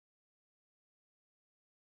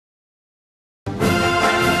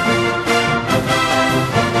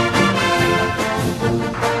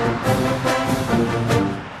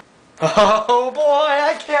Oh boy,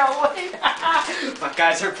 I can't wait! My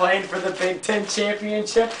guys are playing for the Big Ten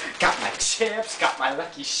championship. Got my chips, got my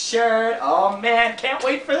lucky shirt. Oh man, can't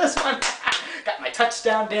wait for this one. Got my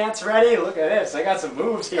touchdown dance ready. Look at this, I got some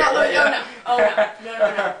moves here.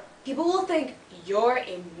 No. People will think you're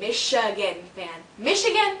a Michigan fan.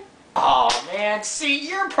 Michigan? Oh man, see,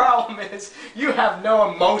 your problem is you have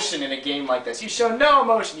no emotion in a game like this. You show no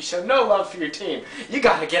emotion, you show no love for your team. You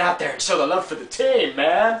gotta get out there and show the love for the team,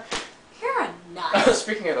 man. You're a nut.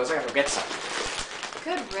 Speaking of those, I gotta go get some.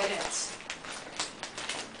 Good riddance.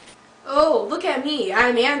 Oh, look at me.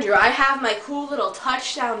 I'm Andrew. I have my cool little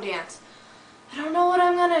touchdown dance. I don't know what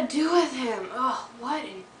I'm gonna do with him. Oh, what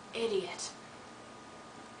an idiot.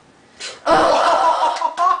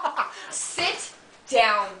 Oh. Sit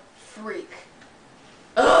down, freak.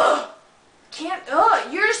 Ugh. Can't,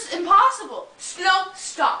 you're just impossible. No,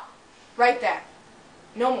 stop. Right there.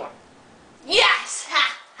 No more. Yes!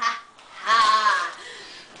 Ha, ha, ha.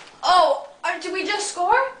 Oh, did we just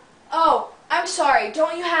score? Oh, I'm sorry.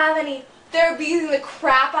 Don't you have any they're beating the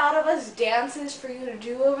crap out of us dances for you to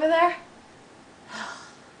do over there?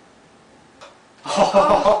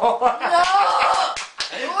 Oh, no!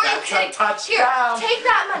 That's a touchdown. Here, take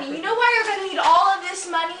that money. You know why you're going to need all of this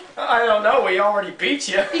money? I don't know. We already beat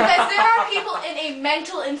you. Because there are people in a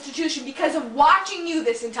mental institution because of watching you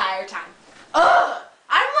this entire time. Ugh!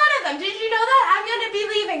 I'm one of them. Did you know that? I'm going to be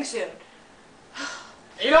leaving soon.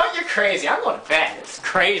 You know what? You're crazy. I'm going to bed. It's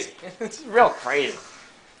crazy. It's real crazy.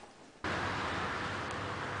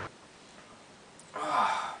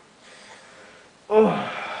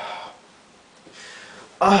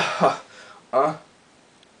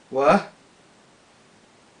 What?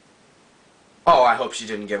 Oh, I hope she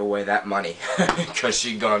didn't give away that money, because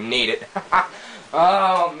she's gonna need it.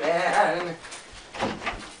 Oh, man.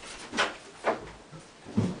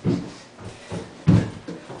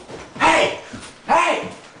 Hey! Hey!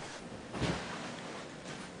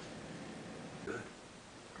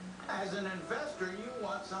 As an investor, you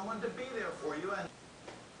want someone to be there for you and...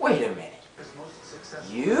 Wait a minute.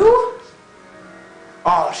 You?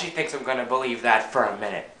 Oh, she thinks I'm gonna believe that for a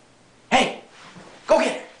minute. Hey! Go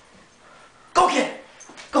get it! Go get it!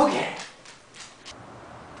 Go get it!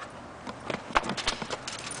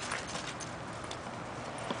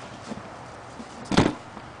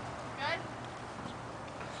 Good?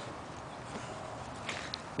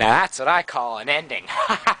 Now that's what I call an ending.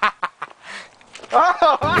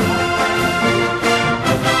 Oh!